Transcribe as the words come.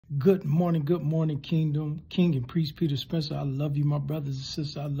Good morning, Kingdom. King and Priest Peter Spencer, I love you, my brothers and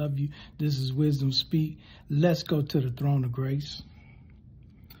sisters. I love you. This is Wisdom Speak. Let's go to the throne of grace.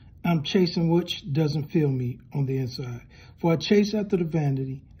 I'm chasing which doesn't fill me on the inside. For I chase after the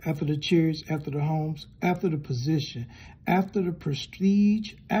vanity, after the chariots, after the homes, after the position, after the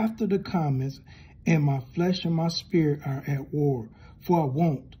prestige, after the comments, and my flesh and my spirit are at war. For I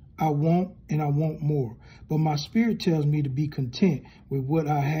want, and I want more. But my spirit tells me to be content with what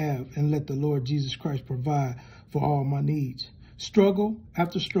I have and let the Lord Jesus Christ provide for all my needs. Struggle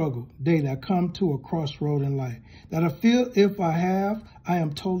after struggle, daily I come to a crossroad in life that I feel if I have, I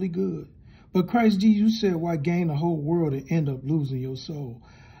am totally good. But Christ Jesus said, why gain the whole world and end up losing your soul?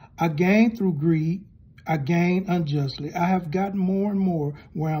 I gain through greed. I gain unjustly. I have gotten more and more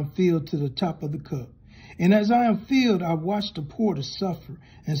where I'm filled to the top of the cup. And as I am filled, I watch the poor to suffer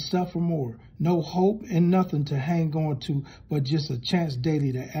and suffer more. No hope and nothing to hang on to, but just a chance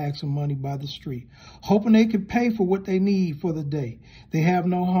daily to ask for money by the street, hoping they can pay for what they need for the day. They have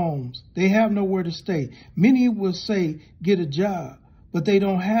no homes. They have nowhere to stay. Many will say, get a job, but they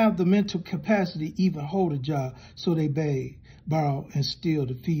don't have the mental capacity to even hold a job, so they beg, borrow, and steal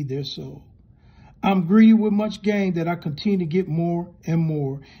to feed their soul. I'm greedy with much gain that I continue to get more and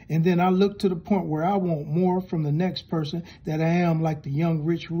more. And then I look to the point where I want more from the next person, that I am like the young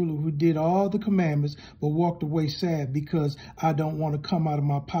rich ruler who did all the commandments but walked away sad because I don't want to come out of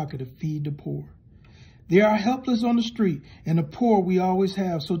my pocket to feed the poor. There are helpless on the street, and the poor we always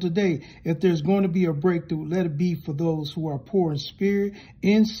have. So today, if there's going to be a breakthrough, let it be for those who are poor in spirit,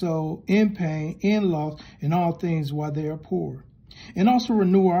 in soul, in pain, in loss, in all things while they are poor. And also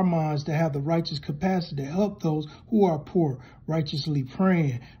renew our minds to have the righteous capacity to help those who are poor, righteously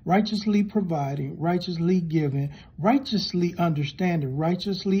praying, righteously providing, righteously giving, righteously understanding,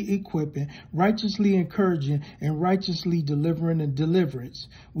 righteously equipping, righteously encouraging, and righteously delivering and deliverance.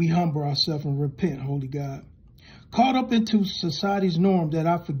 We humble ourselves and repent, Holy God. Caught up into society's norm that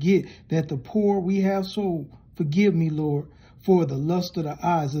I forget that the poor we have so. Forgive me, Lord, for the lust of the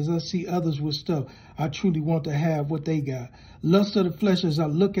eyes as I see others with stuff. I truly want to have what they got. Lust of the flesh as I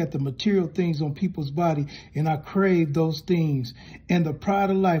look at the material things on people's body and I crave those things. And the pride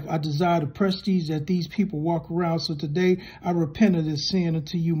of life, I desire the prestige that these people walk around. So today I repent of this sin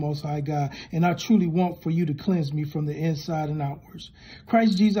unto you, Most High God. And I truly want for you to cleanse me from the inside and outwards.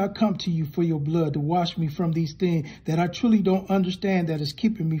 Christ Jesus, I come to you for your blood to wash me from these things that I truly don't understand that is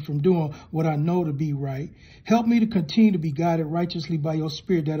keeping me from doing what I know to be right. Help me to continue to be guided righteously by your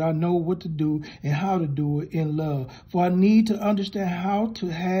spirit, that I know what to do and how to do it in love. For I need to understand how to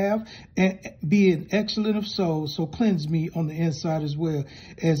have and be an excellent of soul. So cleanse me on the inside as well,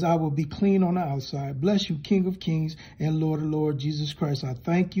 as I will be clean on the outside. Bless you, King of Kings and Lord of Lords, Jesus Christ. I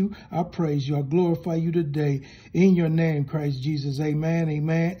thank you. I praise you. I glorify you today in your name, Christ Jesus. Amen,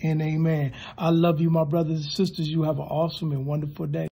 amen, and amen. I love you, my brothers and sisters. You have an awesome and wonderful day.